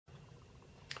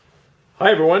Hi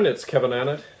everyone, it's Kevin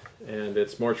Annett, and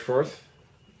it's March 4th.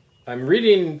 I'm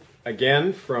reading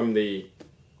again from the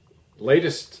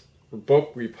latest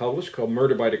book we published called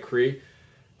Murder by Decree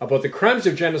about the crimes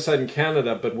of genocide in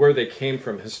Canada, but where they came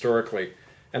from historically.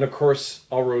 And of course,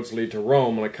 all roads lead to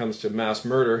Rome when it comes to mass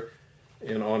murder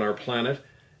on our planet.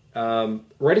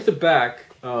 Right at the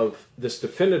back of this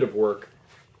definitive work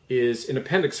is in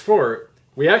Appendix 4,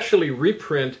 we actually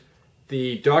reprint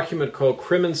the document called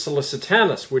Crimen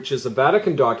Solicitanus, which is a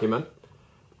Vatican document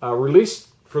released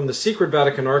from the secret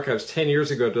Vatican archives 10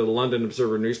 years ago to the London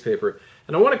Observer newspaper.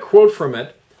 And I want to quote from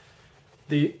it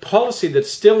the policy that's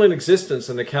still in existence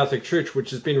in the Catholic Church,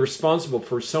 which has been responsible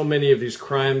for so many of these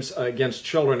crimes against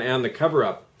children and the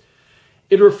cover-up.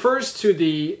 It refers to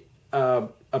the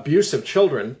abuse of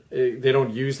children. They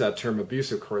don't use that term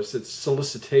abuse, of course. It's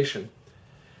solicitation.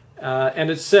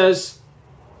 And it says,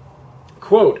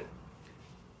 quote,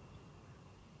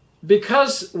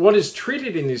 "Because what is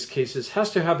treated in these cases has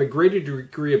to have a greater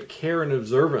degree of care and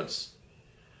observance,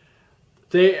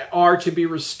 they are to be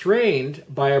restrained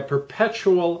by a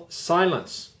perpetual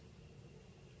silence.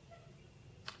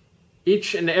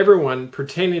 Each and everyone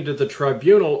pertaining to the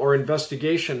tribunal or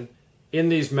investigation in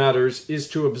these matters is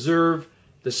to observe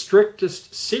the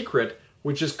strictest secret,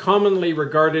 which is commonly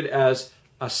regarded as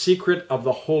a secret of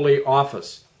the Holy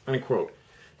Office." Unquote.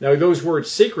 Now, those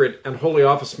words secret and Holy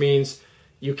Office means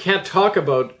you can't talk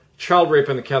about child rape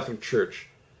in the Catholic Church.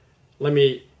 Let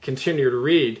me continue to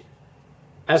read.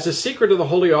 "As a secret of the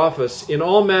Holy Office, in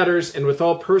all matters and with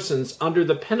all persons, under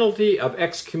the penalty of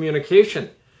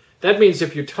excommunication." That means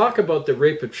if you talk about the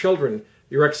rape of children,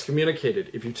 you're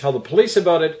excommunicated. If you tell the police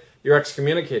about it, you're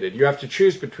excommunicated. You have to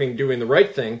choose between doing the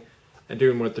right thing and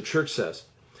doing what the Church says.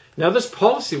 Now, this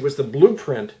policy was the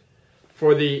blueprint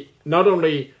for the not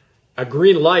only a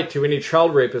green light to any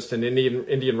child rapist in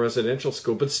Indian residential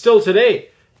school, but still today,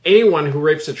 anyone who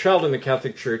rapes a child in the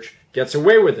Catholic Church gets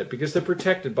away with it because they're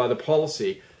protected by the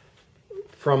policy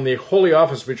from the Holy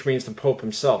Office, which means the Pope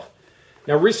himself.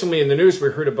 Now, recently in the news, we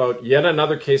heard about yet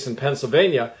another case in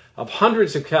Pennsylvania of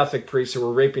hundreds of Catholic priests who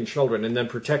were raping children and then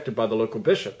protected by the local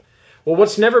bishop. Well,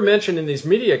 what's never mentioned in these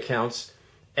media accounts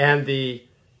and the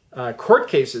court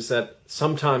cases that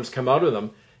sometimes come out of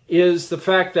them is the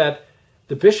fact that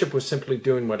the bishop was simply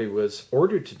doing what he was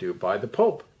ordered to do by the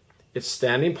Pope. It's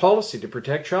standing policy to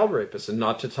protect child rapists and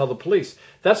not to tell the police.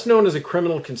 That's known as a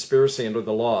criminal conspiracy under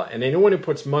the law. And anyone who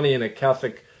puts money in a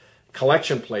Catholic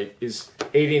collection plate is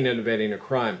aiding and abetting a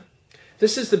crime.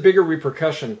 This is the bigger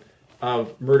repercussion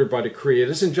of murder by decree. It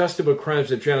isn't just about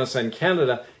crimes of genocide in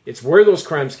Canada. It's where those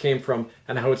crimes came from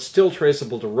and how it's still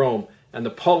traceable to Rome and the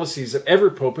policies of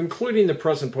every pope, including the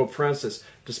present Pope Francis,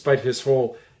 despite his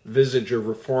whole visage of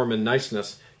reform and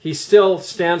niceness. He still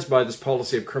stands by this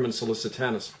policy of crimen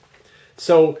solicitanus.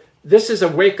 So this is a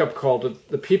wake-up call to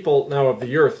the people now of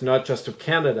the earth, not just of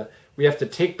Canada. We have to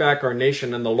take back our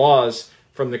nation and the laws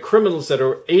from the criminals that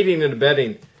are aiding and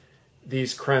abetting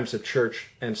these crimes of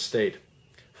church and state.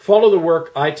 Follow the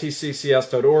work,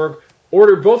 itccs.org.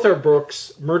 Order both our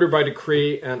books, Murder by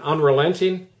Decree and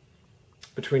Unrelenting,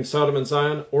 Between Sodom and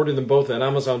Zion. Order them both at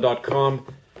amazon.com.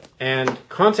 And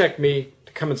contact me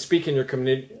to come and speak in your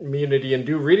community and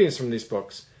do readings from these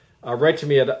books. Write to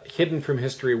me at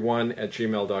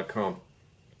hiddenfromhistory1@gmail.com.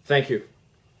 Thank you.